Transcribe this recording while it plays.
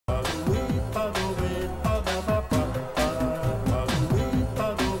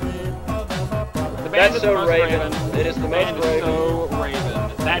That's so Raven. It is the most Raven. So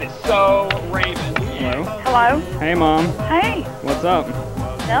Raven. That is so Raven. Hello. Hello. Hey, Mom. Hey. What's up?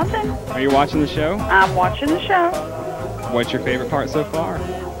 Nothing. Are you watching the show? I'm watching the show. What's your favorite part so far?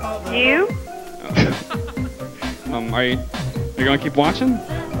 You? Are you gonna keep watching?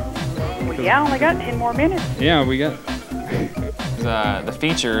 Well, yeah, I only got 10 more minutes. Yeah, we got the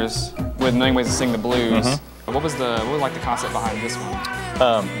features with Million Ways to Sing the Blues. What was like the concept behind this one?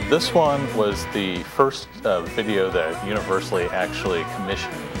 This one was the first video that Universally actually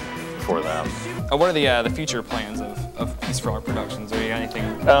commissioned for them. What are the future plans of Peace for All Productions? Are you got anything?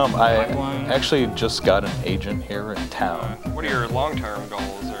 I actually just got an agent here in town. What are your long-term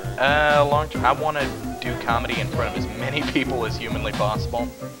goals? Long-term, I want to do comedy in front of as many people as humanly possible.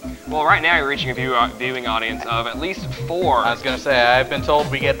 Well, right now you're reaching a viewing audience of at least 4. I was going to say, I've been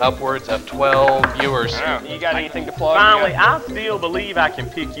told we get upwards of 12 viewers. You got anything to plug? Finally, I still believe I can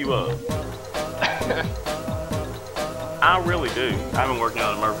pick you up. I really do. I've been working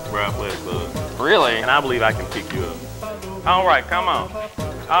out at Murfreesboro Athletic Club. Really? And I believe I can pick you up. All right, come on.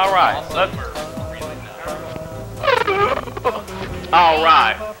 All right. All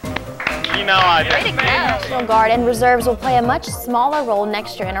right. You know I do. National Guard and reserves will play a much smaller role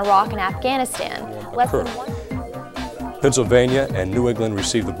next year in Iraq and Afghanistan. Less than Pennsylvania and New England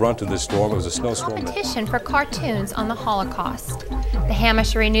received the brunt of this storm. It was a snowstorm. Competition for cartoons on the Holocaust. The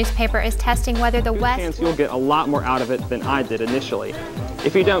Hamashery newspaper is testing whether the West... Chance you'll get a lot more out of it than I did initially.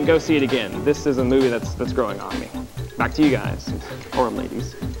 If you don't, go see it again. This is a movie that's growing on me. Back to you guys, or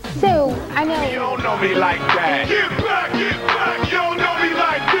ladies. So, I know... You don't know me like that. Get back, you don't know me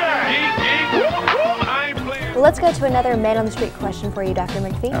like that. I ain't playing. Well, let's go to another Man on the Street question for you, Dr.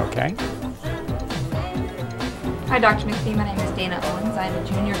 McPhee. okay. Hi, Dr. McPhee. My name is Dana Owens. I'm a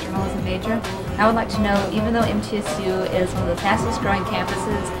junior journalism major. I would like to know, even though MTSU is one of the fastest growing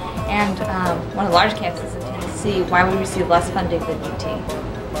campuses and one of the largest campuses in Tennessee, why we receive less funding than UT?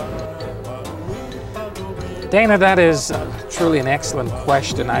 Dana, that is truly an excellent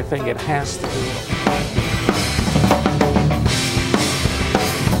question. I think it has to be.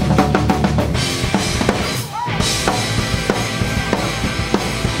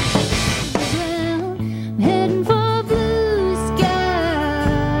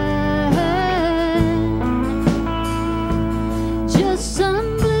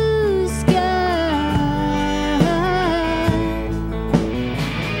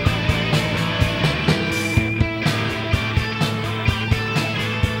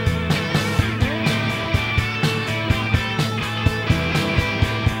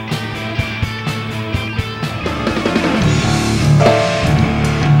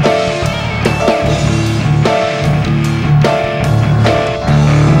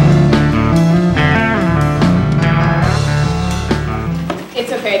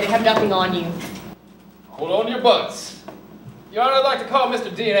 They have nothing on you. Hold on to your butts. Your Honor, I'd like to call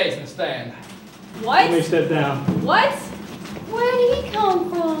Mr. DNA's in the stand. What? Let me step down. What? Where did he come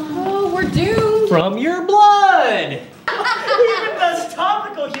from? Oh, we're doomed. From your blood! Who even does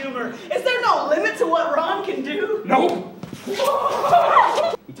topical humor? Is there no limit to what Ron can do? Nope.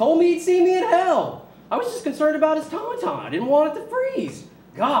 He told me he'd see me in hell. I was just concerned about his tauntaun. I didn't want it to freeze.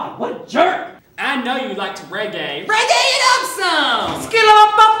 God, what a jerk! I know you like to reggae. Reggae it up some! Skill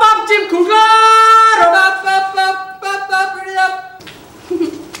up, up, up, Jim Cougar! Up, up, up, up, up, bring it up!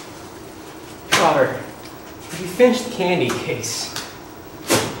 Trotter, have you finished the candy case?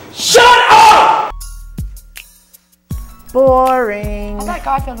 Shut up! Boring. I thought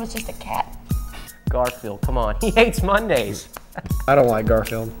Garfield was just a cat. Garfield, come on. He hates Mondays. I don't like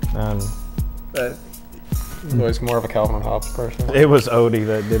Garfield. Was more of a Calvin and Hobbes person. It was Odie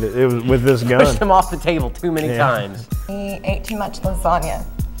that did it. It was with this gun. Pushed him off the table too many times. He ate too much lasagna.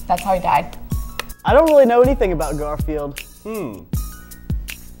 That's how he died. I don't really know anything about Garfield.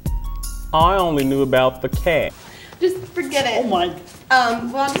 I only knew about the cat. Just forget it. Oh my.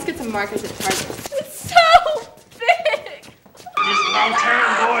 Well, I'll just get some markers at Target. It's so big! Just long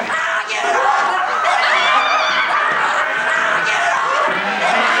term, boy.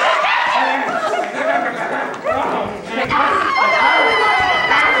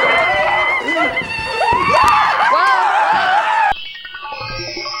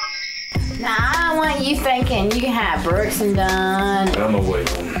 Now, I don't want you thinking you can have Brooks and Dunn. I'm away.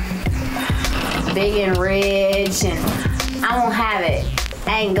 Big and rich, and I won't have it.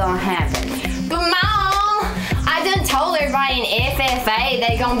 Ain't gonna happen. But Mom, I done told everybody in FFA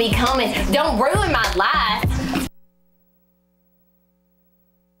they gonna be coming. Don't ruin my life.